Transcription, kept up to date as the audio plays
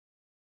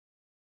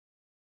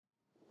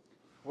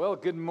Well,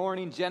 good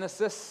morning,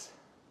 Genesis.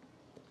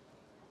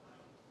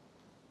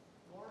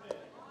 Morning.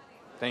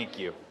 Thank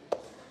you.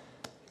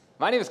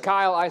 My name is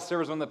Kyle. I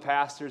serve as one of the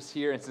pastors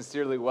here and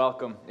sincerely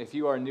welcome. If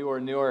you are new or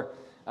newer,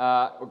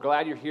 we're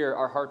glad you're here.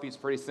 Our heartbeat's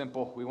pretty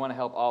simple. We want to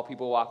help all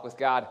people walk with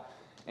God,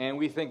 and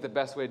we think the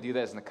best way to do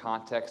that is in the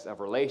context of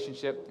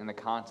relationship, in the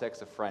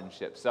context of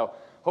friendship. So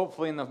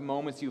hopefully in the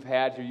moments you've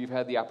had here, you've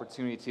had the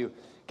opportunity to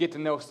get to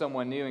know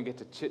someone new and get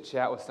to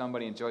chit-chat with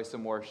somebody, enjoy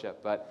some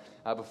worship. But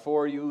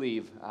before you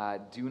leave,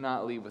 do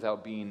not leave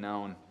without being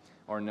known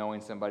or knowing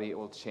somebody. It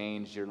will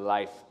change your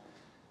life.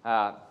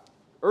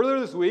 Earlier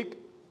this week,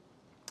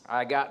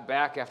 I got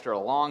back after a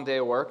long day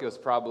of work. It was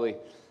probably,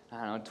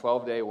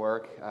 12-day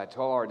work,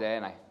 12-hour day,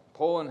 and I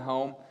pull in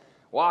home,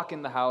 walk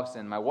in the house,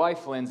 and my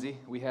wife, Lindsay,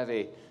 we have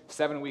a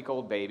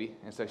 7-week-old baby,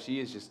 and so she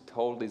is just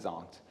totally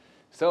zonked,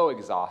 so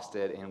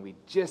exhausted, and we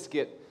just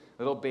get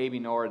little baby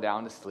Nora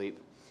down to sleep.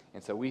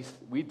 And so we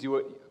do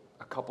what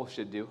a couple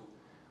should do.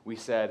 We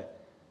said,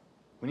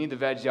 we need to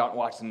veg out and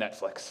watch some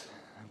Netflix.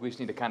 We just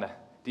need to kind of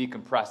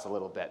decompress a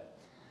little bit.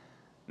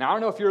 Now, I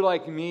don't know if you're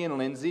like me and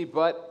Lindsay,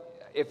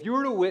 but if you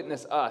were to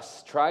witness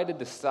us try to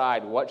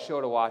decide what show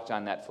to watch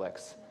on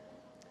Netflix,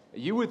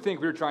 you would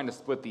think we were trying to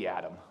split the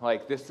atom.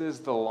 Like, this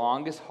is the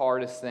longest,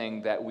 hardest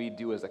thing that we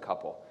do as a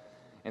couple.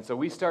 And so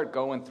we start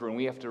going through, and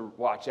we have to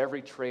watch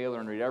every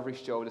trailer and read every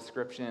show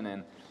description,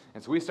 and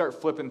so we start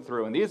flipping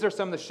through. And these are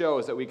some of the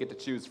shows that we get to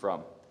choose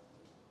from: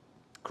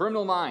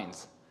 Criminal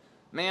Minds,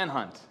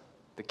 Manhunt,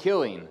 The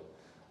Killing,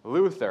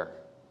 Luther,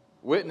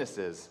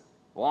 Witnesses,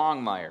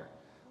 Longmire,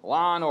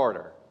 Law &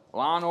 Order,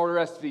 Law & Order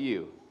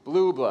SVU,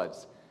 Blue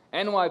Bloods,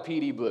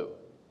 NYPD Blue.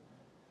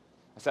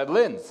 I said,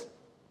 Linz,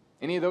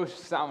 any of those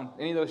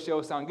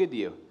shows sound good to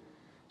you?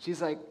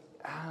 She's like,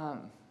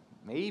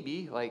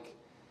 maybe. Like,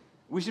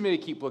 we should maybe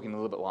keep looking a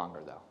little bit longer,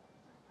 though.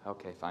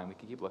 Okay, fine, we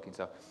can keep looking.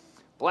 So,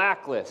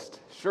 Blacklist,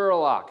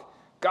 Sherlock,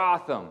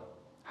 Gotham,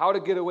 How to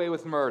Get Away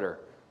with Murder,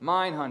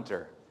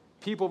 Mindhunter,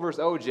 People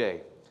vs. OJ,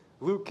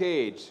 Luke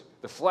Cage,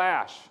 The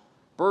Flash,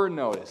 Bird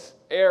Notice,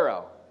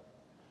 Arrow.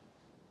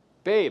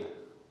 Babe,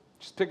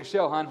 just pick a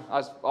show, hon.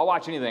 I'll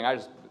watch anything. I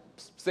just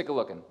sick of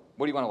looking.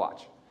 What do you want to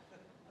watch?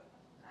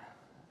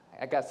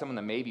 I got some in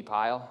the maybe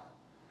pile.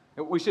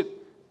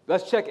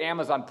 Let's check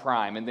Amazon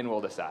Prime, and then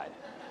we'll decide.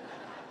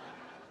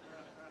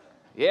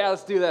 Yeah,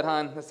 let's do that,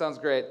 hon. That sounds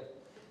great.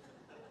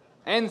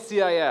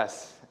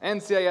 NCIS,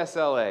 NCIS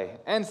LA,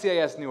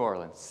 NCIS New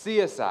Orleans,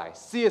 CSI,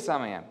 CSI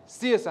Miami,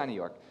 CSI New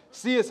York,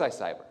 CSI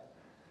Cyber.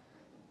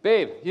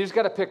 Babe, you just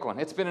got to pick one.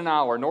 It's been an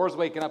hour. Nora's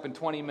waking up in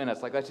 20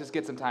 minutes. Like, let's just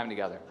get some time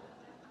together.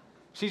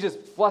 She's just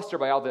flustered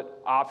by all the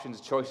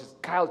options, choices.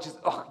 Kyle,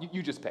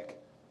 you just pick.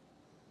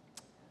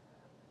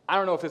 I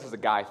don't know if this is a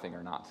guy thing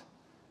or not.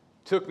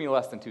 Took me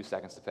less than 2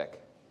 seconds to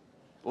pick.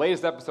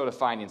 Latest episode of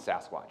Finding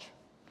Sasquatch.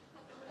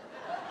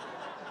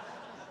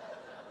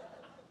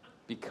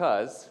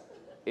 Because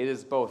it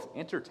is both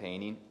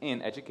entertaining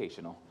and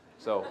educational.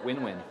 So,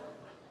 win-win.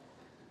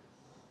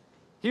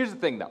 Here's the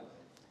thing, though.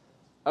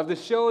 Of the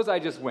shows I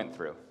just went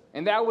through,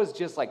 and that was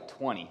just like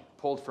 20,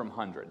 pulled from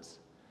hundreds,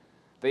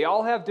 they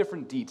all have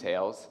different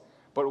details,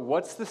 but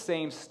what's the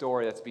same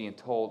story that's being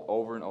told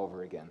over and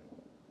over again?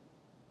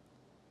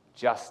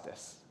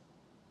 Justice.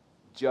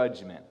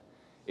 Judgment.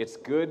 It's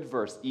good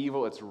versus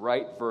evil. It's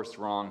right versus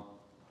wrong.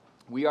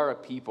 We are a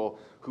people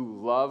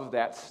who love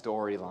that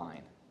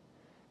storyline.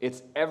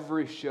 It's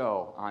every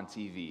show on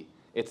TV.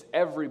 It's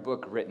every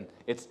book written.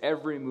 It's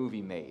every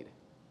movie made.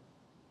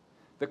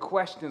 The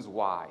question is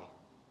why?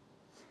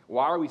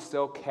 Why are we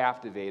so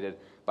captivated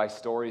by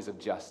stories of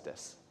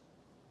justice?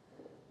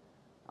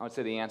 I would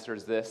say the answer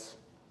is this: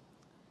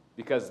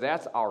 because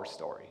that's our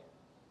story.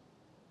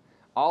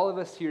 All of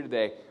us here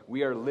today,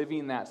 we are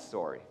living that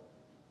story.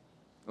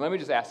 Let me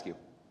just ask you,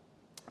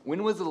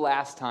 when was the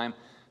last time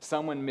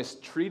someone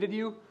mistreated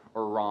you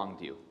or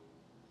wronged you?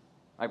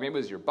 Like, maybe it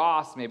was your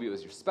boss, maybe it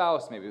was your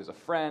spouse, maybe it was a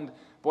friend,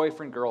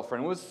 boyfriend,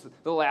 girlfriend. When was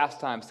the last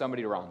time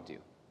somebody wronged you?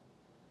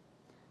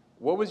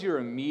 What was your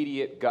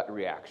immediate gut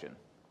reaction?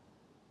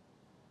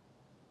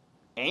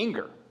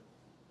 Anger,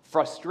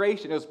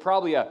 frustration. It was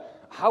probably a,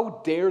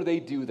 how dare they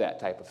do that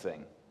type of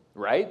thing,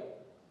 right?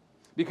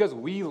 Because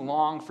we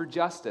long for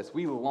justice.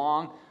 We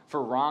long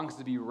for wrongs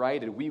to be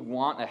righted. We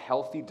want a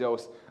healthy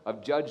dose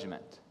of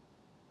judgment.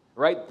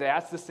 Right?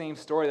 That's the same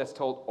story that's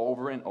told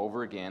over and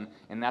over again,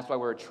 and that's why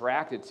we're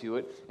attracted to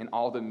it in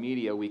all the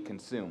media we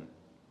consume.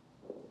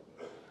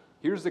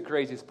 Here's the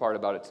craziest part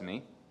about it to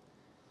me.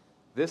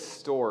 This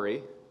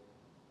story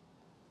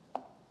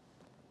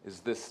is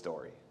this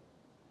story.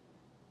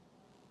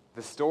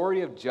 The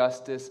story of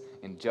justice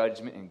and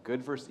judgment and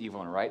good versus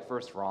evil and right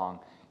versus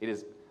wrong,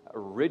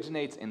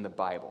 originates in the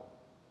Bible.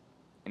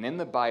 And in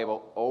the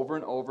Bible, over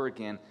and over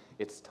again,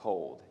 it's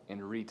told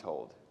and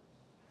retold.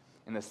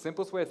 And the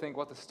simplest way to think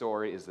about the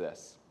story is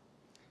this: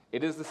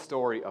 it is the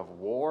story of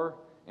war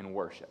and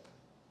worship.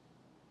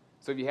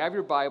 So if you have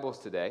your Bibles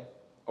today,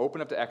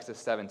 open up to Exodus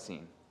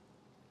 17.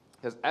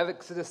 Because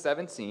Exodus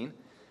 17, we're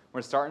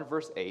going to start in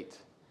verse 8.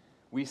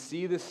 We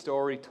see this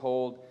story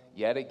told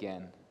yet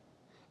again.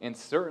 And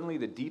certainly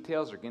the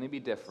details are going to be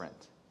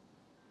different.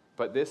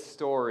 But this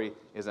story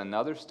is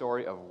another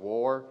story of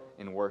war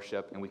and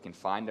worship, and we can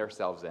find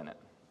ourselves in it.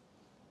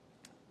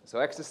 So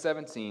Exodus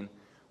 17,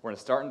 we're going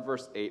to start in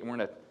verse 8, and we're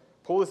going to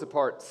pull this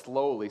apart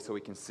slowly so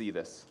we can see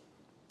this.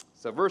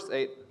 So verse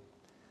 8,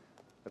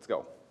 let's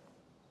go.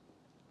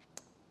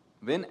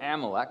 Then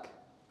Amalek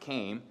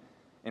came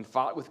and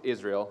fought with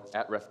Israel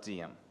at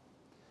Rephidim.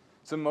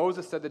 So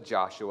Moses said to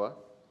Joshua,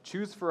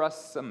 "Choose for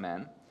us some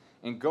men,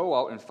 and go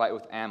out and fight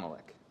with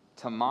Amalek.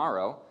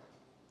 Tomorrow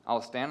I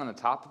will stand on the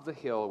top of the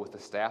hill with the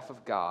staff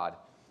of God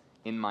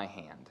in my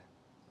hand."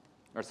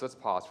 All right, so let's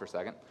pause for a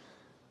second.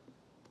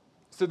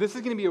 So this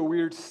is going to be a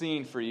weird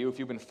scene for you if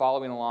you've been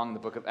following along the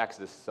book of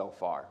Exodus so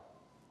far.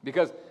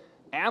 Because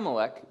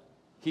Amalek,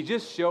 he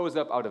just shows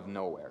up out of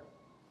nowhere.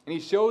 And he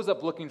shows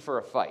up looking for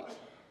a fight.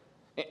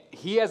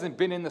 He hasn't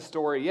been in the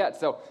story yet.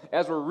 So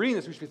as we're reading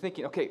this, we should be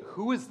thinking, okay,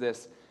 who is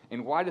this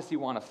and why does he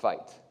want to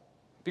fight?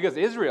 Because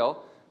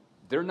Israel,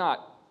 they're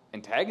not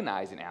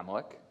antagonizing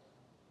Amalek.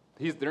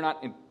 They're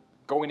not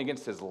going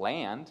against his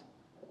land.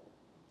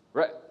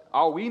 Right?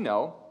 All we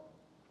know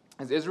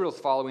is Israel's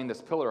following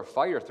this pillar of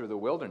fire through the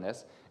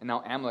wilderness, and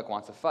now Amalek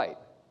wants to fight.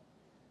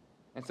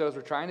 And so as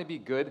we're trying to be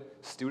good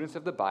students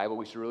of the Bible,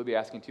 we should really be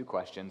asking two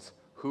questions: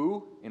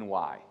 who and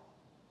why?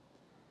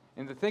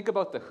 And to think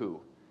about the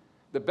who,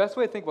 the best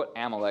way to think about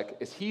Amalek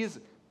is he's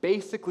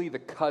basically the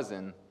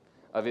cousin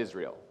of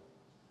Israel.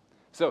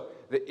 So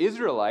the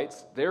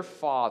Israelites, their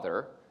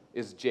father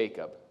is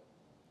Jacob.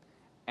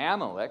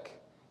 Amalek,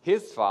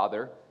 his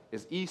father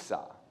is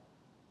Esau.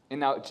 And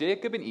now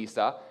Jacob and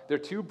Esau, they're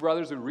two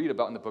brothers we read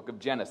about in the book of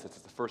Genesis. It's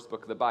the first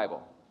book of the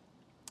Bible.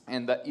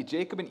 And the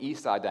Jacob and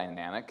Esau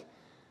dynamic,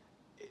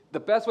 the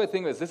best way to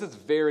think of this is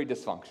very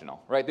dysfunctional,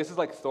 right? This is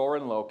like Thor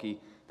and Loki.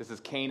 This is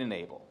Cain and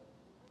Abel.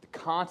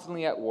 They're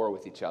constantly at war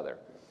with each other.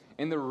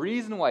 And the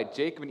reason why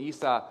Jacob and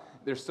Esau,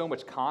 there's so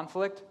much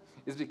conflict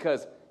is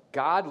because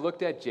God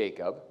looked at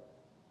Jacob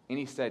and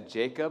he said,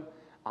 "Jacob,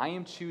 I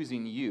am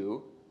choosing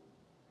you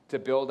to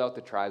build out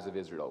the tribes of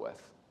Israel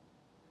with."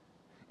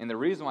 And the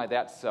reason why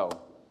that's so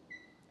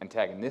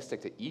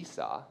antagonistic to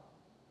Esau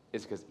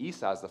is because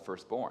Esau is the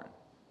firstborn.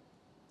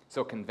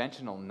 So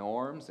conventional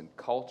norms and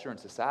culture and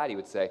society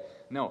would say,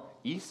 no,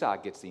 Esau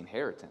gets the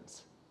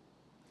inheritance.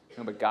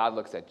 No, but God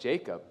looks at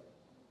Jacob.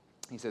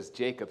 He says,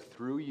 "Jacob,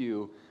 through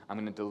you, I'm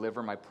going to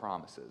deliver my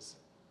promises."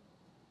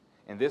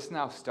 And this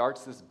now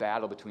starts this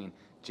battle between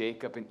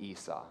Jacob and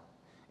Esau.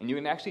 And you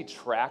can actually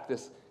track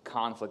this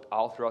conflict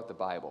all throughout the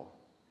Bible.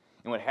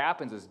 And what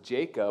happens is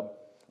Jacob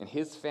and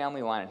his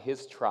family line and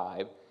his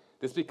tribe,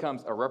 this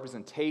becomes a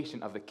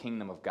representation of the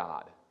kingdom of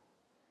God.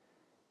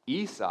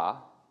 Esau,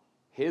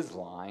 his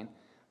line,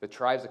 the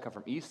tribes that come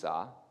from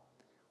Esau,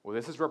 well,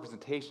 this is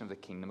representation of the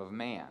kingdom of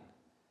man.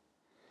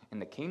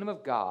 And the kingdom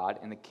of God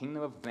and the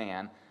kingdom of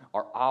man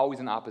are always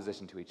in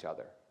opposition to each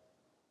other.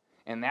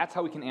 And that's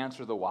how we can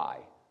answer the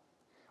why.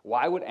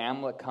 Why would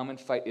Amalek come and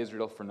fight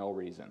Israel for no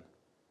reason?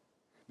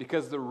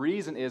 Because the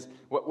reason is,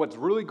 what's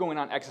really going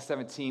on in Exodus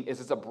 17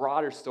 is it's a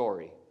broader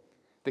story.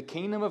 The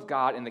kingdom of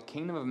God and the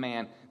kingdom of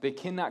man, they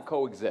cannot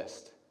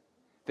coexist.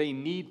 They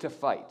need to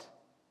fight.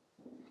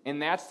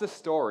 And that's the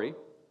story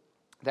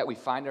that we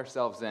find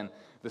ourselves in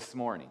this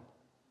morning.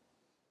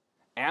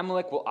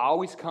 Amalek will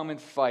always come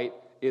and fight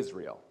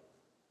Israel.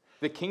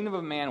 The kingdom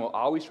of man will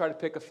always try to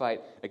pick a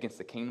fight against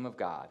the kingdom of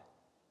God.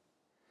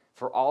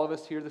 For all of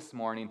us here this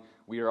morning,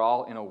 we are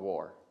all in a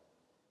war.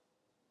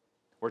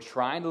 We're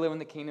trying to live in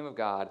the kingdom of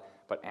God,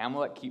 but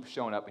Amalek keeps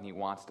showing up and he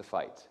wants to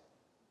fight.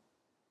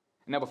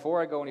 Now,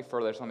 before I go any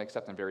further, I just want to make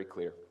something very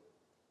clear.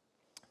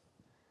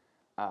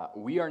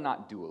 We are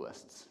not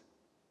dualists.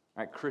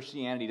 Right?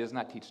 Christianity does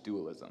not teach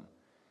dualism.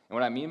 And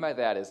what I mean by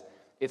that is,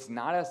 it's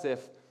not as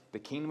if the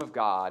kingdom of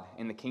God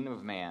and the kingdom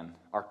of man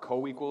are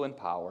co-equal in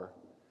power,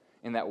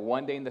 and that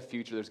one day in the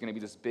future there's going to be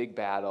this big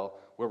battle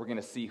where we're going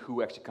to see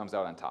who actually comes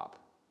out on top.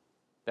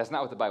 That's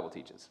not what the Bible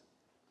teaches.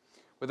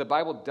 What the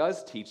Bible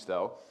does teach,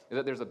 though, is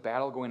that there's a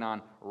battle going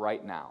on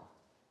right now.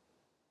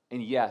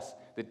 And yes,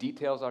 the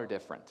details are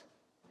different.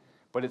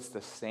 But it's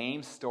the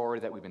same story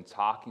that we've been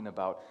talking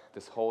about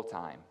this whole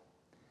time.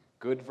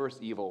 Good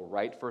versus evil,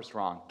 right versus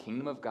wrong,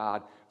 kingdom of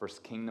God versus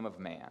kingdom of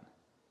man.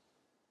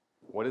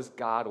 What does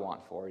God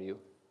want for you?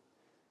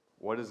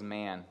 What is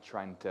man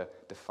trying to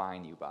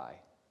define you by?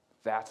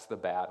 That's the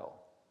battle.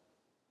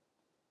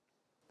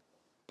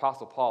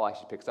 Apostle Paul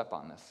actually picks up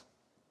on this.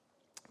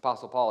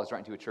 Apostle Paul is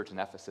writing to a church in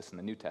Ephesus in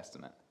the New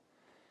Testament.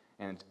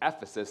 And in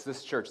Ephesus,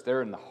 this church,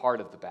 they're in the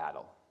heart of the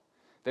battle.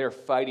 They're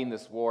fighting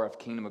this war of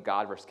kingdom of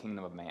God versus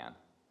kingdom of man.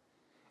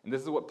 And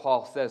this is what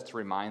Paul says to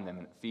remind them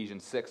in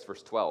Ephesians 6,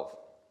 verse 12.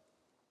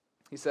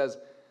 He says,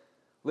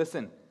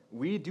 "Listen,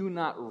 we do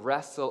not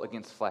wrestle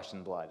against flesh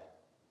and blood."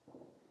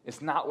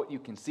 It's not what you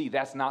can see.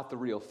 That's not the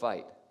real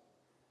fight.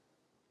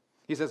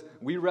 He says,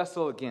 "We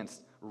wrestle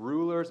against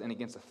rulers and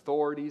against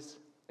authorities,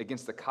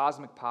 against the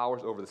cosmic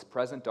powers over this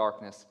present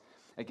darkness,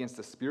 against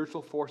the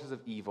spiritual forces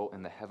of evil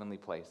in the heavenly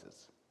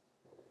places."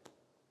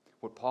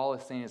 What Paul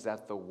is saying is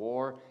that the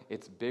war,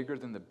 it's bigger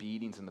than the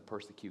beatings and the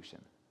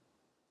persecution.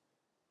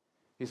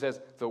 He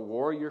says, the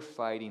war you're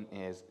fighting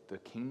is the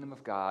kingdom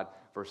of God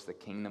versus the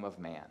kingdom of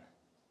man.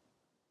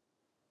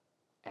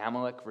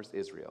 Amalek versus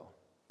Israel.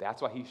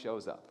 That's why he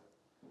shows up.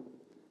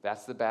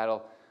 That's the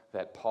battle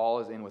that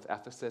Paul is in with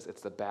Ephesus.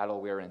 It's the battle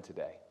we're in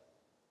today.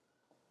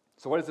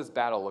 So what does this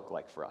battle look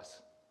like for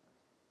us?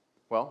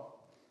 Well,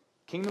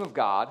 kingdom of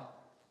God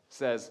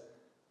says,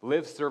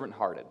 live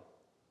servant-hearted.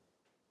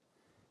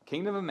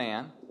 Kingdom of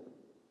man,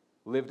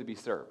 live to be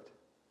served.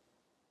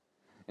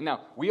 And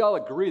now, we all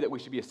agree that we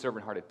should be a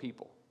servant-hearted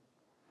people.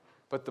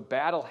 But the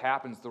battle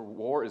happens, the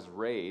war is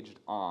raged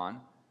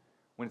on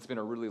when it's been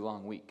a really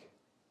long week.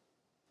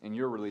 And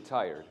you're really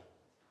tired.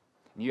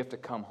 And you have to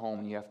come home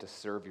and you have to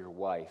serve your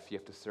wife. You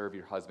have to serve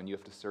your husband. You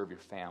have to serve your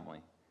family.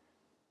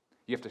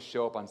 You have to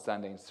show up on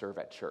Sunday and serve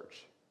at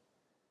church.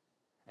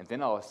 And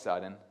then all of a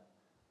sudden,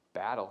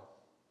 battle.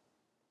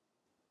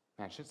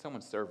 Man, should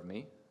someone serve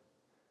me?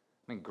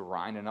 I've been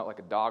grinding out like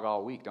a dog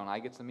all week. Don't I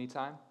get some me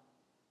time?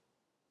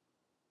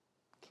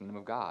 Kingdom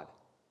of God.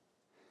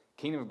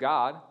 Kingdom of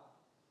God,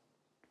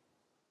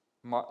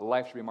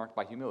 life should be marked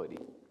by humility.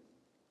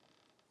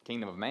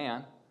 Kingdom of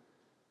man,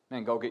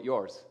 go get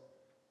yours.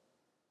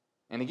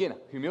 And again,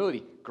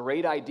 humility,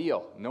 great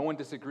ideal. No one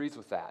disagrees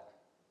with that.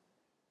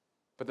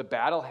 But the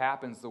battle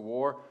happens, the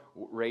war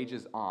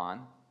rages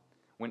on,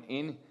 when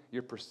in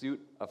your pursuit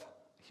of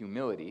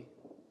humility,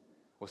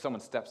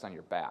 someone steps on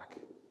your back.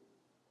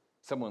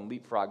 Someone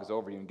leapfrogs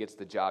over you and gets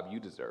the job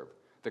you deserve,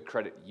 the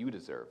credit you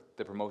deserve,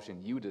 the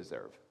promotion you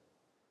deserve.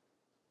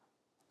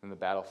 And the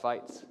battle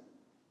fights.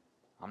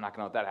 I'm not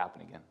going to let that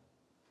happen again.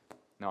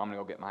 No, I'm going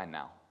to go get mine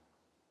now.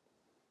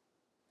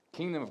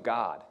 Kingdom of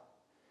God.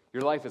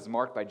 Your life is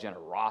marked by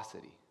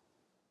generosity.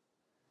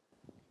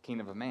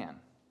 Kingdom of man.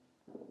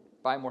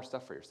 Buy more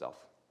stuff for yourself.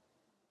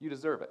 You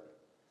deserve it.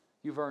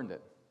 You've earned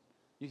it.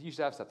 You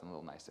should have something a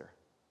little nicer.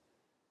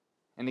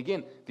 And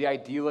again, the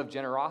ideal of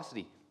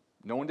generosity.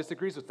 No one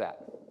disagrees with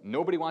that.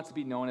 Nobody wants to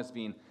be known as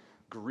being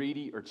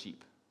greedy or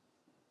cheap.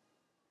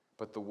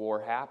 But the war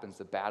happens,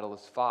 the battle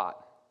is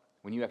fought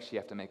when you actually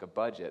have to make a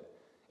budget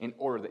in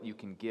order that you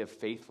can give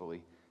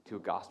faithfully to a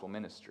gospel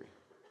ministry.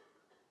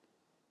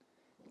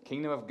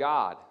 Kingdom of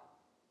God,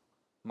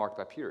 marked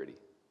by purity.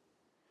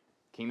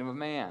 Kingdom of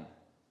man,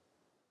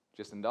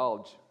 just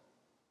indulge,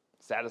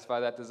 satisfy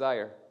that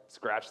desire,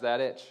 scratch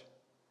that itch.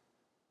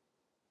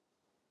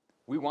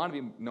 We want to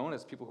be known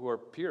as people who are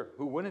pure.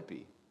 Who wouldn't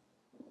be?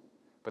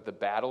 But the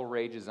battle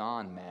rages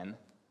on, men.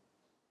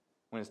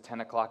 When it's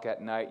 10 o'clock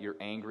at night, you're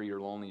angry, you're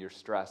lonely, you're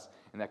stressed,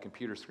 and that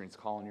computer screen's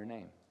calling your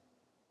name.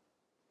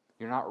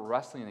 You're not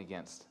wrestling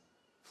against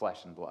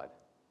flesh and blood.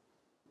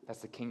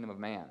 That's the kingdom of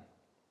man.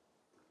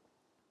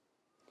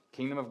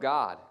 Kingdom of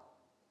God.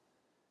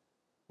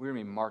 We're going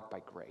to be marked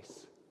by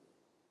grace.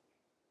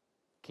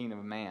 Kingdom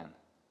of man.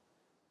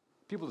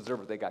 People deserve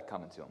what they got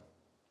coming to them.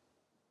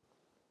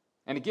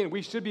 And again,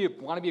 we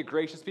want to be a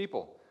gracious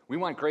people. We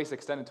want grace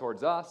extended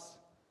towards us.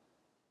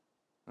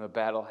 And the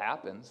battle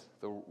happens,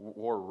 the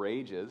war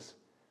rages,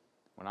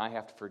 when I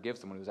have to forgive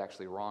someone who's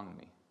actually wronged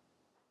me.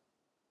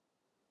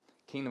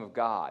 Kingdom of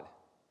God.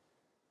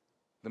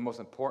 The most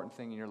important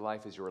thing in your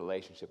life is your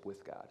relationship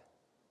with God.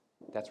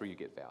 That's where you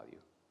get value.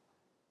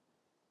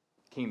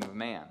 Kingdom of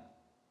man.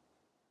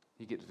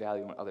 You get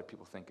value when other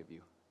people think of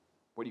you.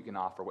 What you can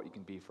offer, what you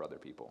can be for other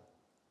people.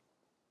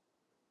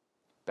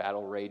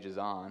 Battle rages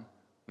on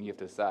when you have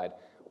to decide,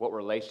 what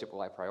relationship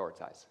will I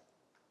prioritize?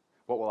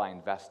 What will I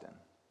invest in?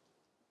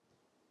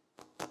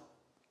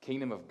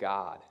 Kingdom of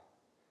God.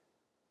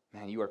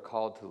 Man, you are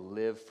called to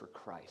live for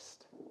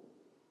Christ.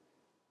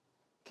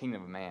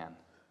 Kingdom of man.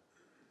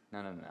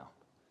 No.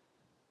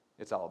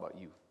 It's all about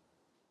you.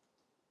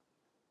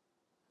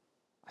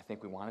 I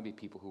think we want to be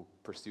people who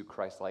pursue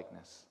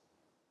Christ-likeness.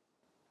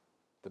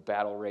 The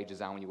battle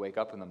rages on when you wake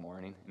up in the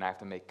morning, and I have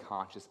to make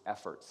conscious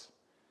efforts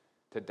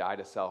to die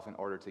to self in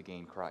order to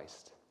gain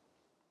Christ.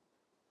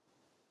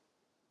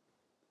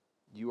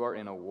 You are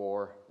in a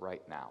war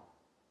right now.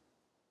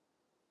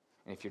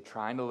 And if you're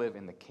trying to live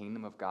in the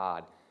kingdom of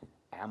God,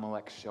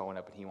 Amalek's showing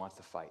up and he wants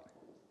to fight.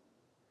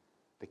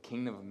 The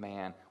kingdom of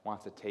man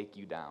wants to take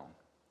you down.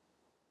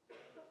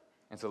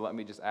 And so let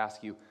me just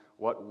ask you,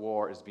 what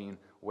war is being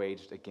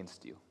waged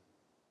against you?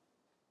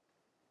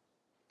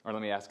 Or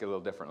let me ask it a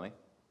little differently.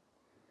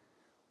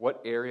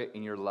 What area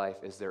in your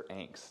life is there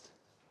angst,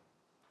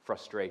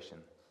 frustration,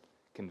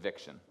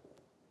 conviction?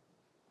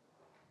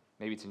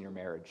 Maybe it's in your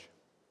marriage.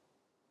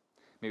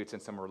 Maybe it's in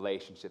some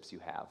relationships you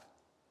have.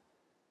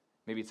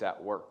 Maybe it's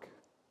at work.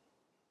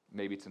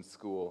 Maybe it's in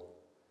school.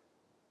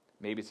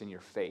 Maybe it's in your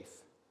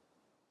faith.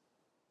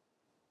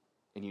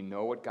 And you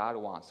know what God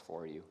wants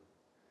for you,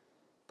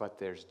 but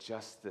there's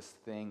just this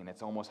thing, and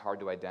it's almost hard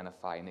to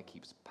identify, and it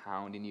keeps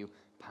pounding you,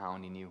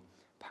 pounding you,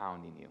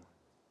 pounding you.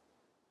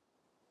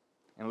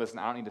 And listen,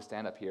 I don't need to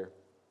stand up here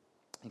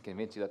and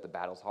convince you that the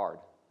battle's hard.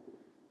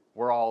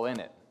 We're all in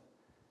it.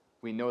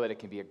 We know that it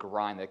can be a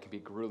grind, that it can be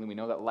grueling. We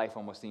know that life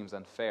almost seems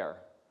unfair.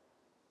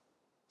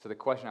 So the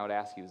question I would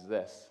ask you is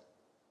this.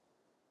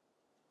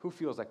 Who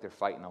feels like they're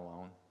fighting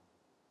alone?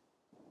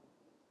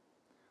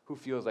 Who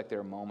feels like there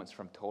are moments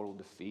from total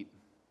defeat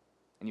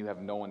and you have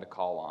no one to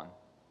call on?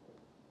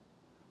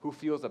 Who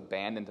feels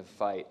abandoned to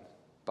fight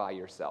by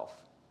yourself?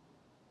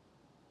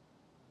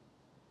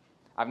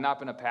 I've not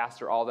been a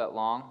pastor all that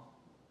long,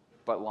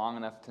 but long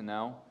enough to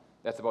know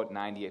that's about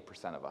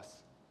 98% of us.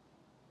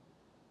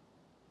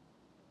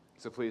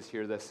 So please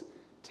hear this.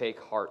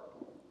 Take heart,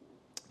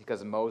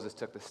 because Moses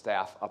took the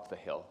staff up the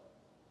hill.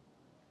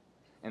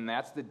 And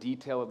that's the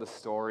detail of the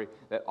story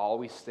that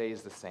always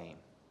stays the same.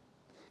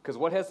 Because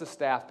what has the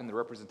staff been the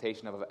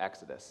representation of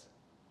Exodus?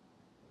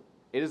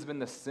 It has been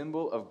the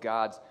symbol of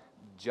God's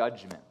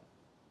judgment,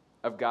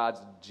 of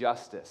God's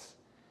justice.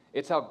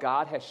 It's how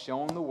God has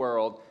shown the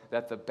world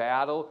that the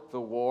battle,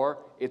 the war,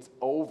 it's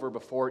over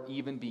before it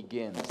even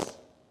begins.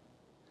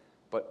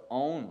 But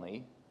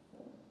only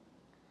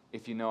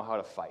if you know how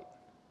to fight.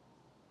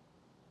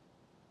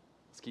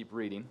 Let's keep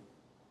reading.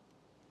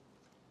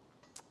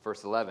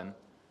 Verse 11.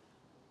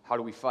 How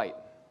do we fight?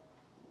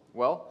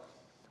 Well,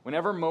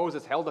 whenever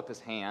Moses held up his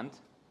hand,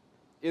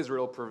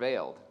 Israel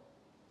prevailed.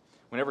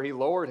 Whenever he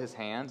lowered his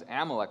hands,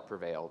 Amalek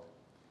prevailed.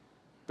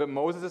 But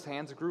Moses'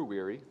 hands grew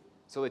weary,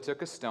 so they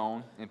took a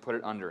stone and put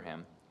it under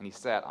him, and he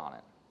sat on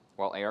it,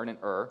 while Aaron and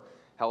Hur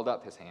held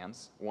up his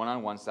hands, one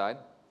on one side,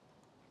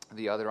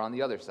 the other on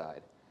the other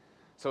side.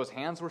 So his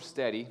hands were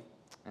steady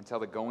until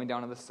the going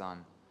down of the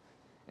sun,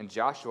 and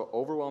Joshua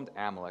overwhelmed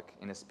Amalek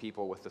and his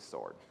people with the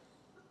sword.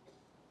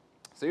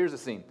 So here's the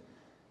scene.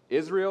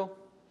 Israel,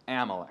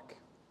 Amalek.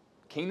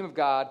 Kingdom of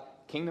God,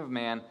 kingdom of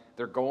man,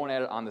 they're going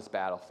at it on this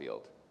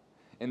battlefield.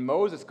 And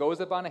Moses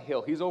goes up on a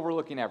hill. He's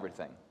overlooking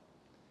everything.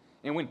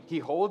 And when he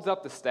holds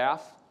up the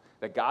staff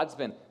that God's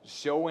been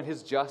showing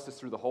his justice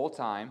through the whole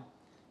time,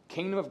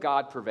 kingdom of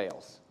God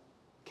prevails.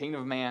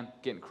 Kingdom of man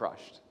getting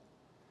crushed.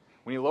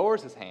 When he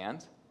lowers his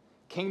hand,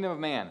 kingdom of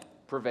man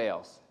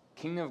prevails.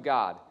 Kingdom of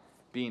God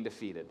being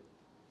defeated.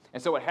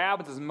 And so what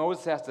happens is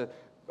Moses has to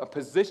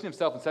position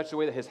himself in such a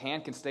way that his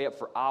hand can stay up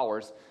for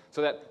hours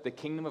so that the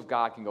kingdom of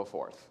God can go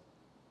forth.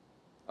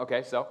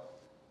 Okay, so,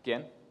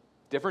 again,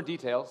 different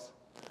details,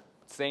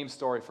 same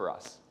story for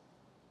us.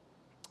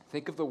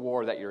 Think of the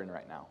war that you're in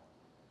right now.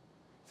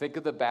 Think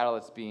of the battle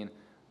that's being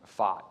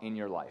fought in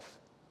your life.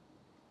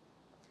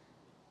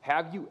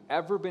 Have you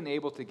ever been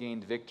able to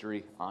gain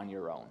victory on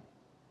your own?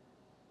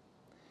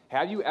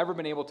 Have you ever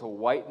been able to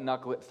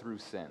white-knuckle it through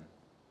sin?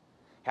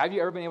 Have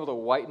you ever been able to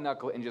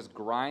white-knuckle it and just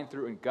grind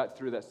through and gut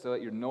through that so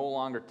that you're no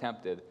longer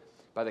tempted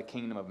by the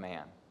kingdom of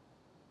man?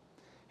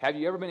 Have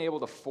you ever been able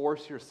to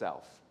force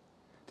yourself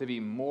to be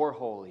more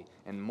holy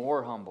and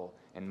more humble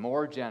and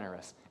more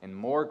generous and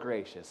more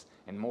gracious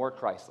and more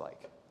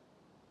Christ-like?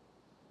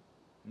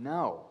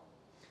 No,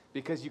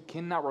 because you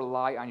cannot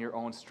rely on your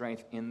own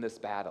strength in this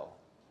battle.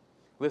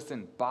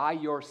 Listen, by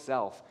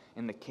yourself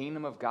in the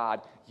kingdom of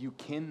God, you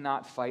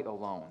cannot fight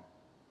alone.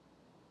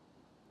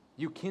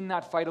 You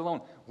cannot fight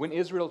alone. When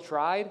Israel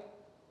tried,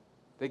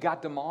 they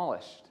got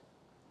demolished.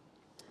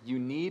 You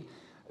need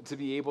to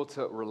be able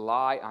to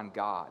rely on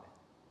God.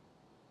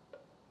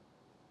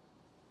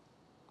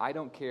 I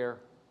don't care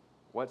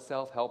what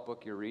self-help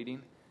book you're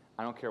reading.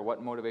 I don't care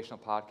what motivational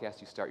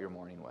podcast you start your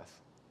morning with.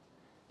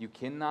 You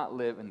cannot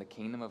live in the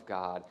kingdom of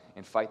God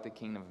and fight the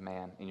kingdom of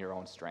man in your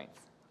own strength.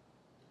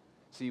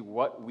 See,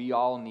 what we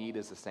all need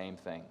is the same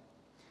thing.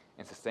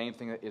 It's the same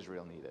thing that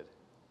Israel needed.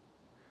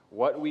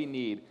 What we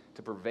need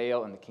to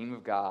prevail in the kingdom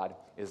of God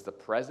is the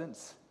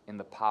presence and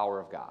the power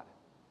of God.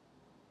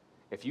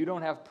 If you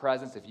don't have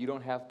presence, if you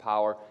don't have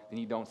power, then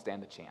you don't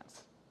stand a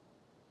chance.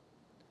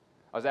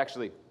 I was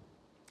actually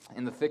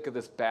in the thick of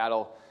this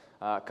battle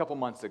a couple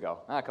weeks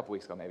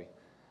ago maybe.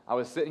 I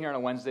was sitting here on a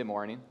Wednesday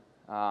morning,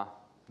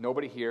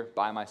 nobody here,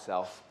 by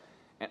myself,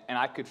 and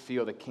I could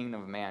feel the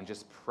kingdom of man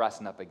just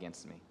pressing up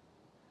against me.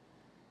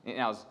 And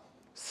I was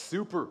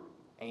super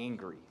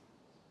angry.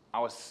 I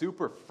was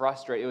super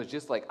frustrated. It was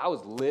just like I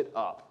was lit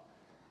up.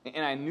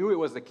 And I knew it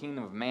was the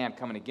kingdom of man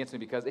coming against me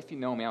because if you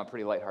know me, I'm a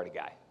pretty lighthearted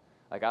guy.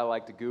 Like I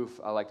like to goof,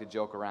 I like to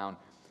joke around,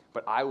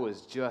 but I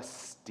was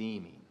just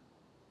steaming.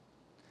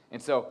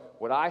 And so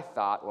what I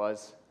thought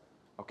was,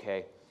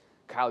 okay,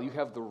 Kyle, you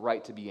have the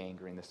right to be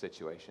angry in this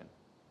situation.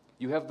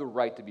 You have the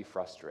right to be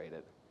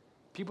frustrated.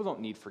 People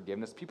don't need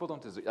forgiveness. People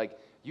don't deserve,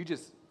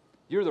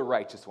 you're the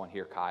righteous one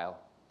here, Kyle.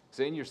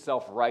 So in your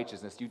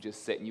self-righteousness, you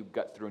just sit and you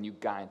gut through and you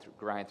grind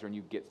through and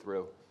you get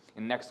through.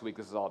 And next week,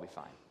 this will all be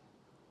fine.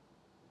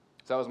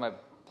 So that was my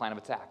plan of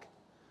attack.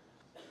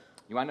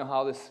 You want to know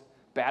how this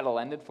battle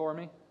ended for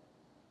me?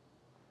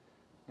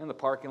 In the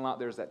parking lot,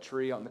 there's that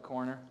tree out in the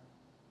corner.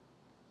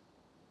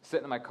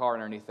 Sitting in my car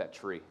underneath that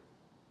tree.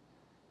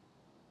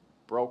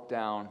 Broke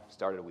down,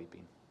 started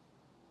weeping.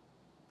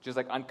 Just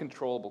like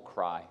uncontrollable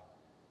cry.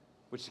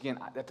 Which again,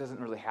 that doesn't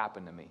really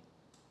happen to me.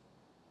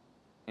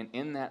 And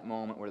in that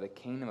moment where the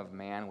kingdom of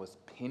man was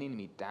pinning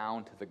me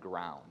down to the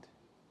ground,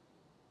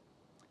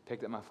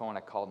 picked up my phone,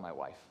 I called my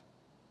wife.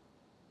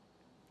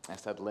 I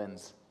said,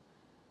 Linz,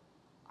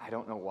 I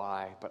don't know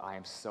why, but I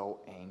am so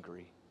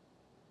angry.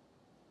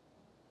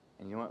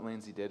 And you know what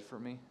Lindsay did for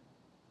me?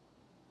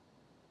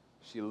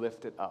 She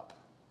lifted up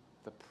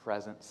the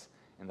presence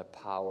and the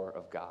power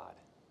of God.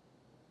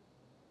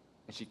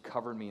 And she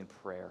covered me in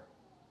prayer.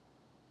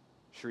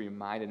 She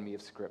reminded me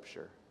of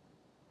Scripture.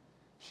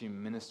 She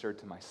ministered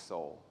to my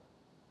soul.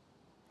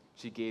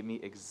 She gave me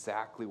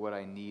exactly what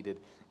I needed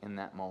in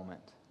that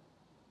moment.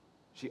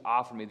 She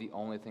offered me the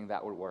only thing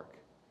that would work: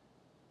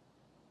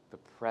 the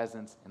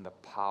presence and the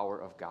power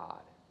of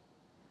God.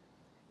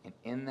 And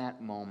in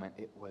that moment,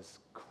 it was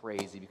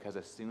crazy, because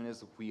as soon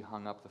as we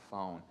hung up the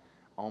phone,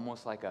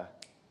 almost like a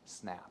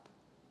snap,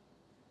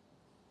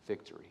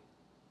 victory.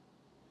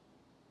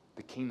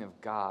 The kingdom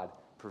of God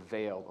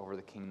prevailed over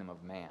the kingdom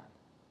of man.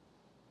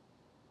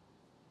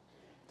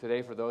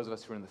 Today, for those of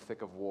us who are in the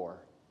thick of war,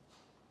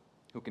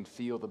 who can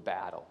feel the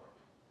battle,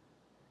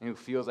 and who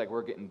feels like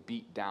we're getting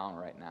beat down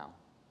right now,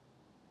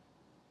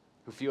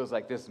 who feels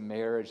like this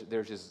marriage,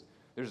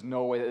 there's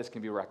no way that this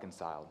can be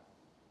reconciled,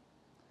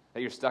 that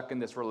you're stuck in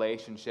this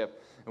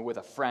relationship with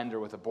a friend or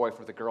with a boyfriend,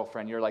 with a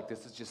girlfriend, you're like,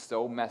 this is just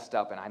so messed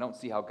up, and I don't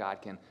see how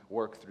God can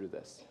work through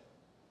this.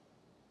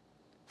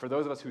 For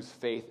those of us whose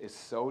faith is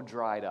so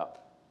dried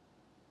up,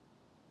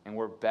 and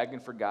we're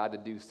begging for God to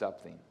do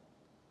something,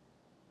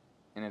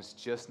 and it's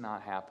just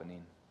not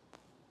happening,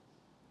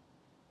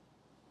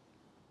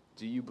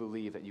 do you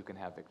believe that you can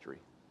have victory?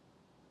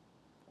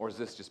 Or is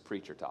this just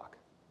preacher talk?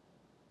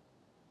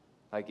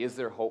 Like, is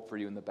there hope for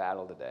you in the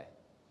battle today?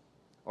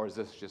 Or is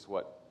this just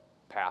what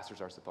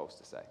pastors are supposed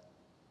to say?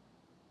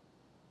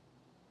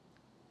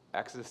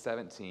 Exodus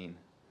 17,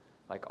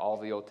 like all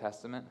the Old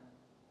Testament,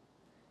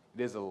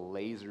 it is a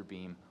laser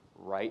beam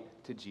right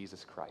to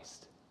Jesus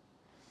Christ.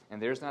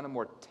 And there's not a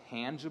more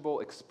tangible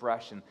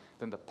expression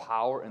than the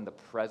power and the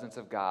presence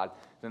of God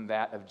than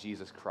that of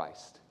Jesus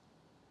Christ.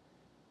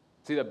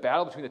 See, the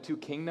battle between the two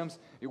kingdoms,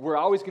 we're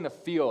always going to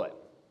feel it.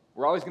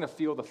 We're always going to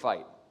feel the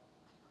fight.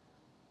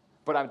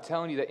 But I'm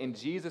telling you that in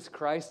Jesus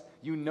Christ,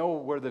 you know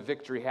where the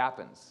victory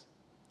happens.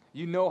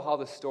 You know how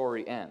the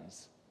story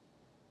ends.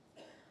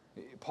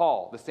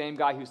 Paul, the same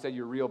guy who said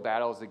your real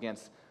battle is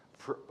against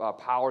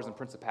powers and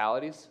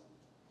principalities,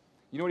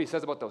 you know what he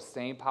says about those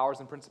same powers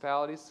and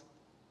principalities?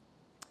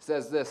 He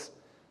says this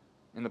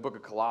in the book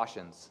of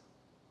Colossians.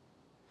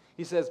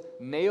 He says,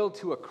 nailed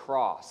to a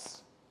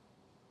cross,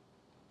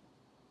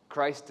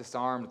 Christ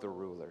disarmed the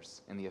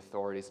rulers and the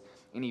authorities,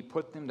 and he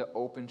put them to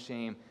open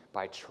shame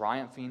by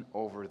triumphing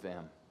over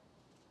them.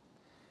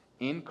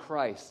 In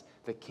Christ,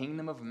 the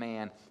kingdom of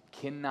man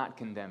cannot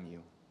condemn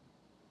you.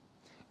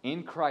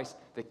 In Christ,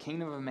 the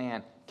kingdom of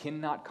man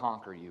cannot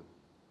conquer you.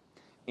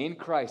 In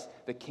Christ,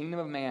 the kingdom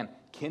of man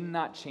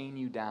cannot chain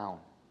you down.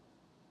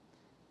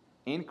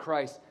 In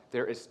Christ,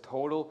 there is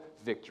total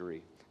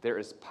victory. There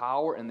is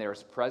power and there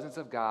is presence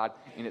of God,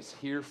 and it's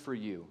here for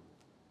you.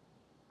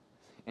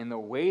 And the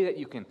way that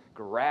you can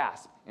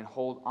grasp and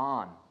hold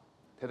on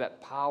to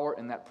that power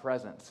and that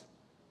presence,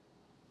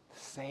 the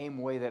same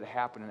way that it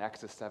happened in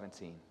Exodus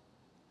 17.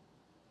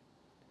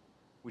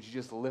 Would you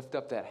just lift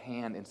up that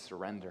hand and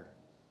surrender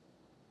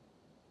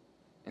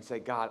and say,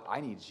 God,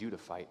 I need you to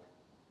fight?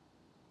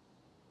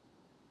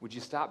 Would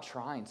you stop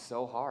trying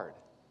so hard?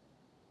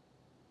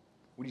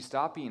 Would you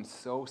stop being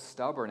so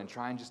stubborn and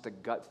trying just to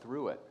gut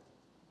through it?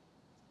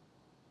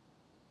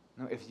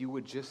 No, if you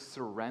would just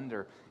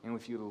surrender and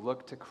if you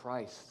look to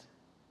Christ,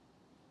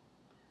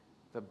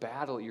 the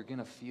battle, you're going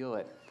to feel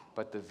it,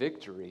 but the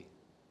victory,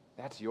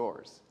 that's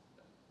yours.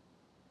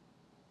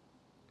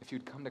 If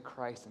you'd come to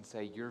Christ and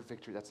say, your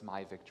victory, that's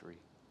my victory.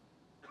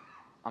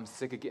 I'm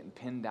sick of getting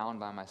pinned down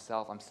by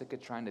myself. I'm sick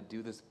of trying to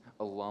do this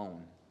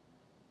alone.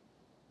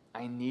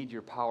 I need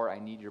your power. I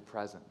need your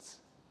presence.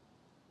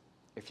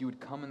 If you would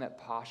come in that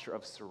posture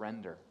of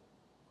surrender,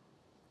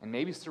 and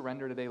maybe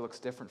surrender today looks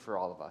different for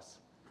all of us.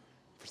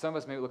 For some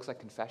of us, maybe it looks like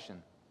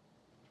confession.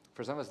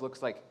 For some of us, it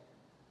looks like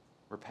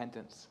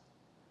repentance.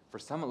 For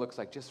some, it looks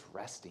like just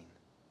resting.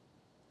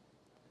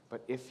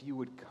 But if you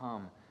would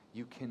come,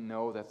 you can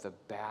know that the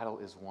battle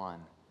is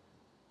won,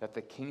 that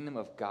the kingdom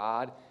of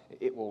God,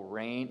 it will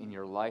reign in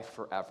your life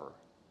forever,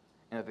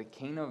 and that the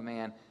kingdom of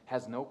man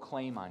has no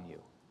claim on you.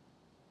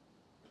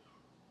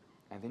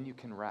 And then you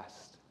can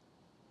rest.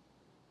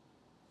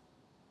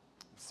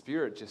 The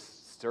Spirit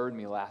just stirred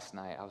me last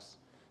night. I was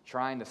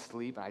trying to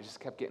sleep, and I just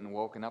kept getting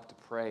woken up to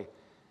pray.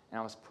 And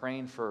I was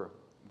praying for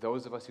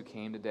those of us who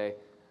came today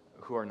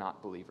who are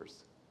not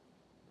believers.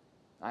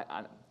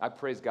 I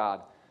praise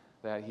God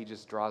that he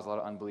just draws a lot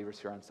of unbelievers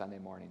here on Sunday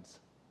mornings.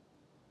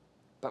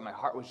 But my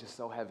heart was just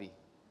so heavy.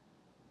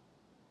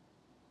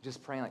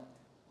 Just praying like,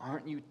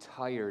 aren't you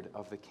tired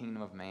of the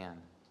kingdom of man?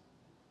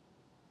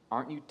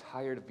 Aren't you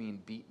tired of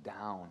being beat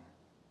down?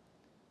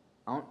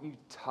 Aren't you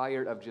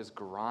tired of just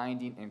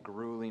grinding and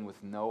grueling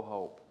with no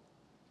hope?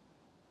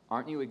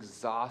 Aren't you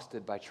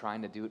exhausted by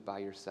trying to do it by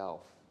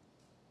yourself?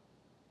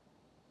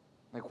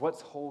 Like,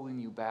 what's holding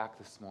you back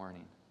this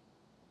morning?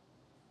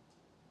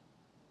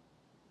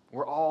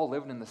 We're all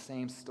living in the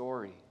same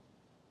story,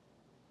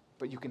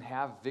 but you can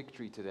have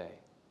victory today.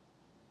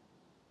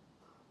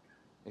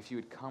 If you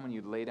would come and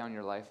you'd lay down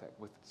your life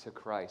to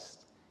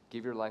Christ,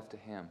 give your life to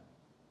him,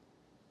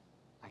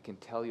 I can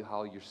tell you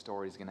how your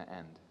story is going to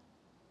end,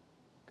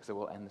 because it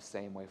will end the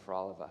same way for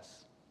all of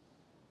us.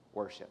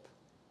 Worship.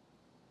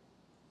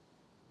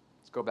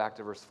 Let's go back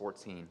to verse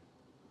 14.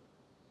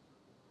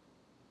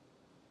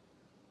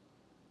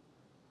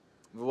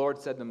 The Lord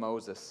said to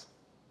Moses,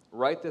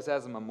 "Write this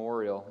as a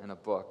memorial in a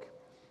book,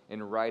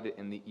 and write it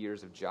in the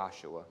ears of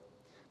Joshua,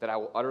 that I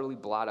will utterly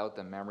blot out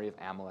the memory of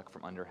Amalek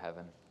from under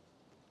heaven."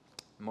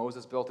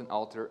 Moses built an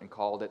altar and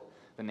called it,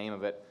 the name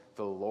of it,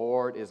 "The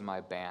Lord is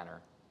my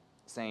banner,"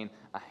 saying,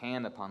 "A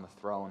hand upon the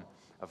throne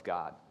of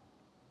God."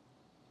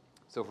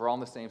 So if we're all in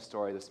the same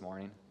story this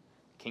morning,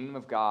 the kingdom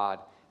of God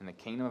and the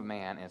kingdom of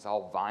man, and it's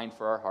all vying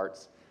for our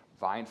hearts,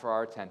 vying for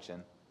our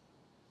attention,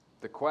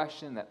 the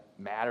question that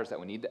matters that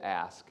we need to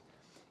ask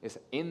is,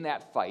 in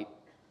that fight,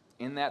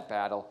 in that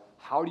battle,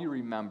 how do you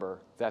remember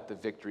that the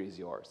victory is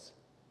yours?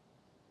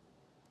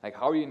 Like,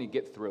 how are you going to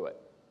get through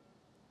it?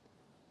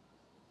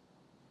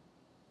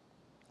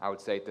 I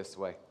would say it this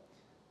way: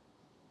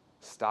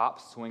 stop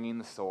swinging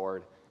the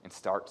sword and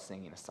start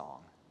singing a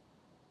song.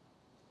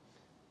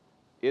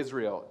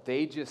 Israel,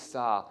 they just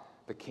saw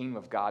the kingdom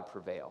of God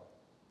prevail.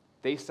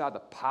 They saw the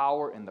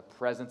power and the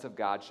presence of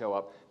God show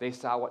up. They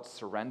saw what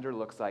surrender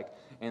looks like.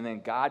 And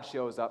then God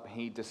shows up and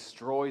he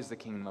destroys the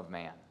kingdom of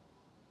man.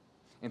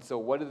 And so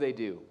what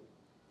do?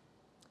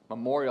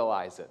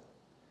 Memorialize it.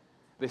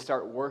 They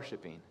start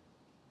worshiping.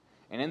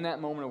 And in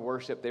that moment of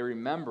worship, they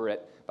remember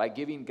it by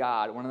giving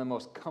God one of the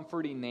most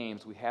comforting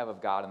names we have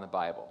of God in the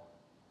Bible.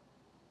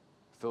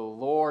 The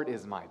Lord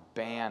is my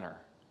banner.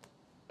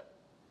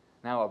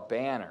 Now, a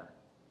banner.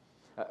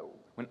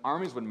 When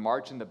armies would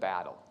march into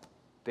battle,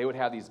 they would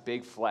have these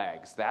big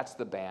flags. That's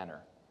the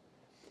banner.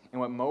 And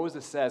what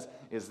Moses says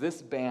is,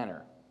 this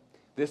banner,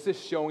 this is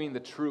showing the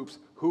troops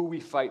who we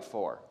fight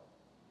for.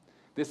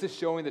 This is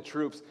showing the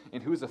troops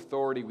in whose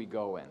authority we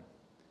go in.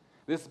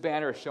 This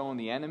banner is showing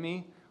the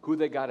enemy who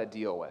they got to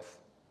deal with.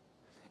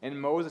 And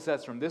Moses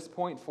says, from this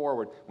point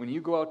forward, when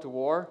you go out to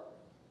war,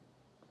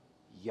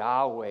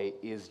 Yahweh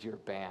is your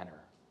banner.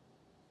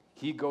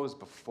 He goes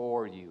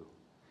before you.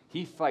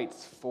 He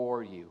fights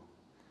for you.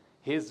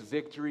 His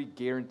victory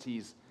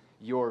guarantees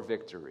your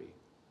victory.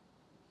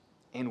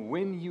 And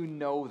when you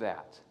know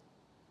that,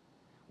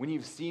 when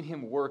you've seen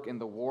him work in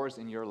the wars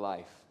in your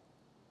life,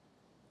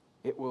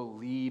 it will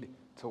lead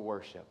to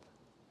worship.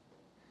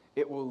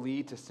 It will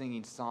lead to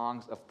singing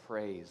songs of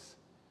praise.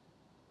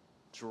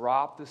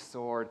 Drop the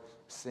sword,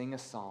 sing a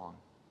song.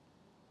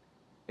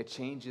 It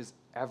changes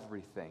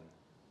everything.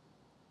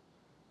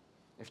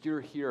 If you're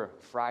here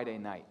Friday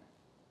night,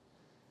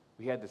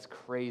 we had this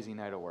crazy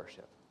night of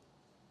worship.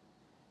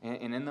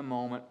 And in the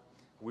moment,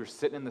 we're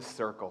sitting in the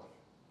circle,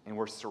 and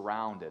we're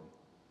surrounded.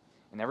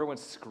 And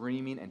everyone's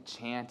screaming and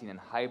chanting and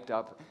hyped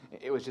up.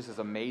 It was just this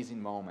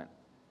amazing moment.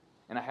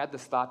 And I had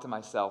this thought to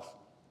myself,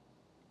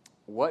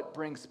 what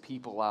brings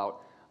people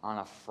out on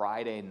a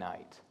Friday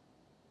night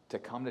to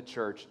come to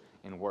church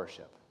and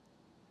worship?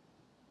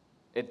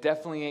 It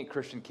definitely ain't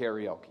Christian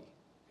karaoke.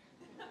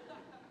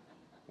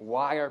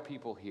 Why are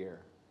people here?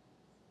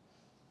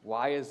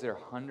 Why is there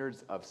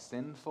hundreds of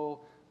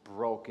sinful,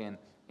 broken,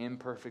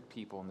 imperfect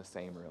people in the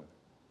same room?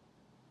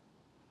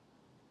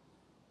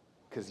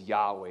 Because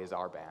Yahweh is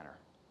our banner.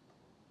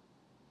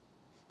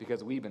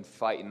 Because we've been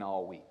fighting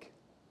all week.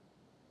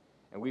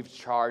 And we've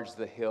charged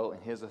the hill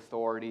in his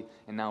authority,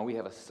 and now we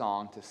have a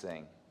song to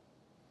sing.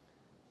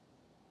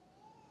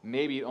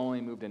 Maybe it only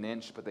moved an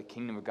inch, but the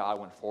kingdom of God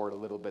went forward a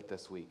little bit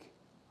this week.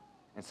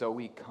 And so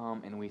we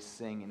come and we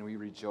sing and we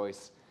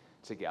rejoice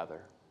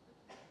together.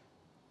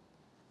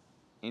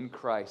 In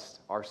Christ,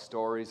 our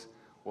stories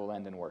will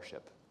end in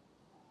worship.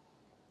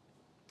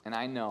 And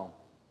I know,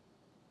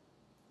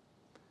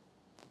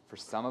 for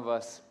some of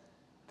us,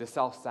 this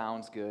all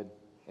sounds good.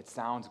 It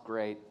sounds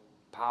great.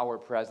 Power,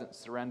 presence,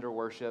 surrender,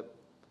 worship.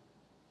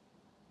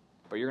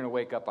 But you're going to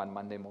wake up on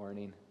Monday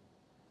morning,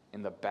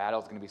 and the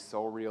battle's going to be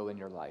so real in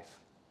your life.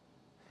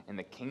 And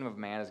the kingdom of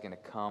man is going to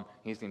come.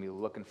 He's going to be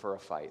looking for a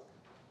fight.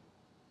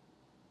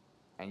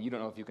 And you don't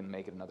know if you can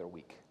make it another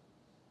week.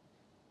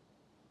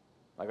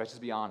 Like, let's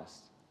just be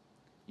honest.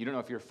 You don't know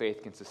if your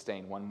faith can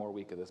sustain one more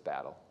week of this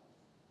battle.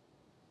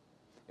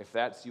 If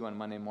that's you on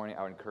Monday morning,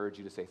 I would encourage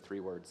you to say 3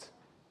 words.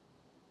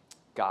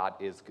 God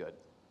is good.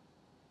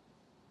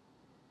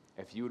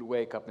 If you would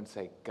wake up and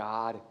say,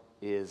 God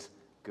is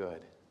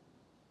good,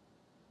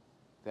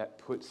 that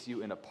puts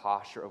you in a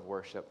posture of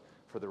worship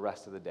for the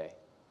rest of the day.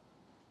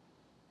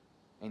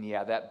 And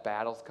yeah, that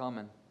battle's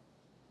coming.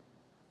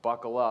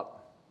 Buckle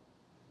up.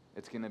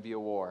 It's going to be a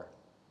war.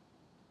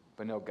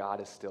 But no,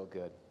 God is still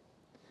good.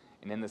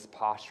 And in this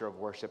posture of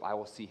worship, I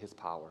will see his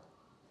power.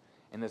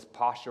 In this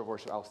posture of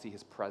worship, I will see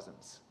his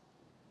presence.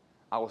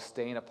 I will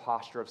stay in a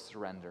posture of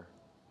surrender.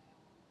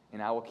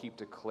 And I will keep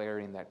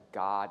declaring that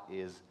God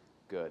is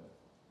good.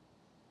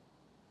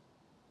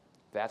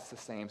 That's the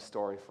same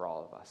story for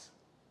all of us.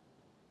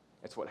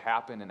 It's what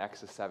happened in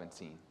Exodus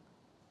 17.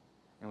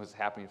 And what's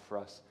happening for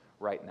us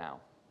right now.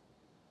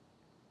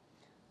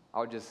 I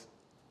would just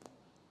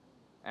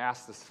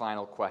ask this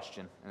final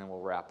question, and then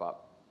we'll wrap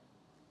up.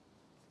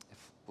 If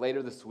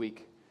later this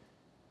week,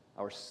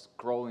 I was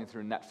scrolling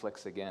through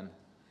Netflix again,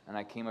 and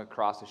I came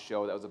across a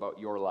show that was about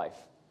your life,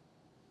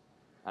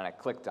 and I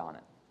clicked on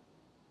it.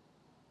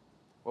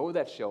 What would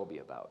that show be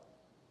about?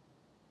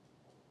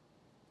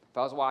 If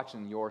I was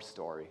watching your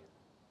story,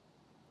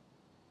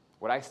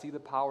 Would I see the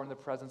power and the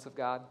presence of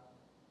God?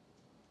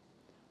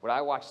 Would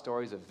I watch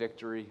stories of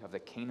victory, of the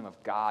kingdom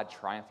of God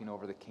triumphing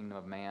over the kingdom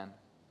of man?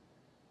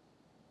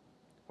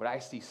 Would I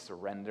see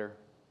surrender?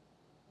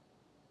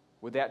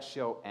 Would that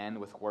show end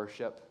with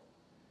worship?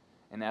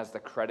 And as the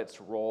credits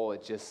roll,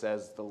 it just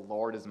says, "The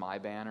Lord is my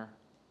banner"?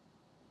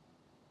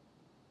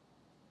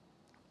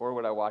 Or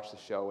would I watch the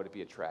show, would it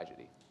be a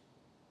tragedy?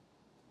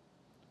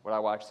 Would I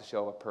watch the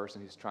show of a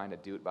person who's trying to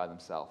do it by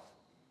themselves?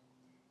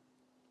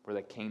 Where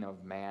the kingdom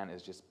of man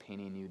is just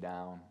pinning you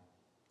down.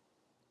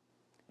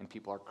 And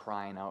people are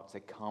crying out, say,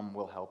 "Come,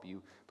 we'll help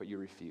you," but you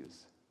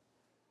refuse.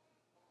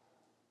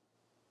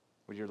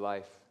 Would your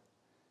life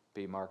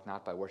be marked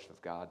not by worship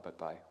of God, but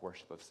by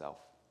worship of self?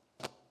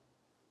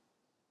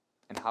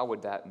 And how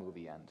would that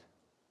movie end?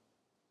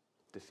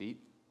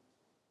 Defeat?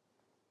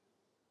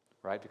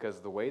 Right?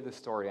 Because the way the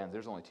story ends,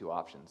 there's only two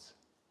options.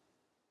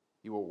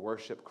 You will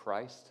worship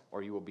Christ,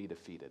 or you will be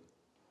defeated.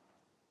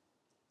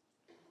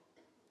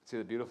 See,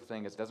 the beautiful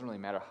thing is it doesn't really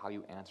matter how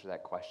you answer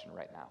that question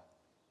right now.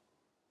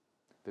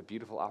 The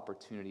beautiful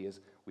opportunity is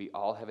we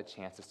all have a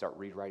chance to start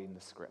rewriting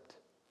the script.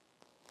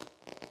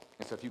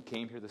 And so if you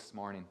came here this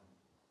morning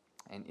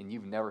and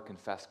you've never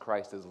confessed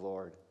Christ as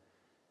Lord,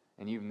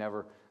 and you've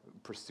never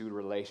pursued a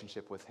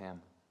relationship with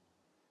Him,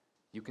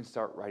 you can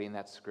start writing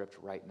that script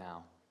right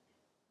now.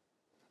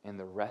 And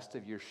the rest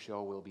of your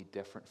show will be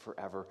different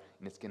forever,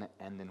 and it's going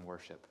to end in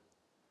worship.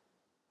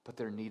 But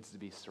there needs to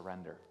be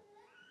surrender.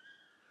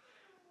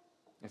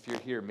 If you're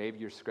here, maybe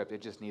your script,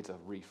 it just needs a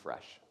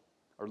refresh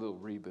or a little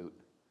reboot.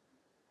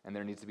 And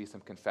there needs to be some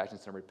confession,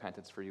 some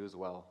repentance for you as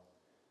well.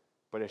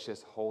 But it's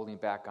just holding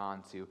back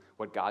on to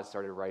what God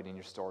started writing in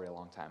your story a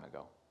long time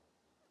ago.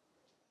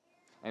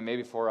 And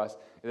maybe for us,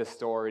 the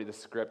story, the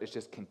script, is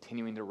just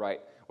continuing to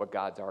write what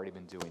God's already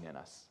been doing in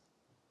us.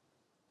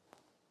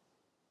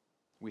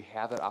 We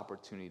have that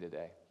opportunity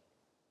today.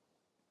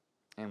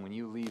 And when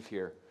you leave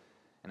here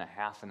in a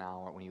half an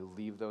hour, when you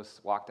leave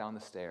those, walk down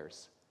the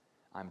stairs,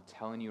 I'm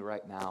telling you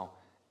right now,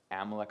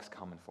 Amalek's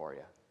coming for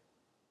you.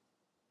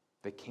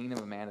 The kingdom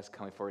of man is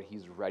coming for you.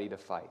 He's ready to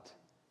fight.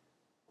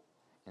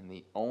 And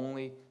the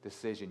only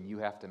decision you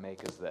have to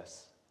make is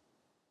this.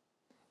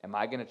 Am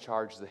I going to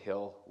charge the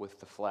hill with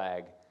the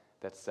flag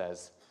that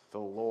says, "The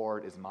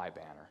Lord is my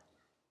banner"?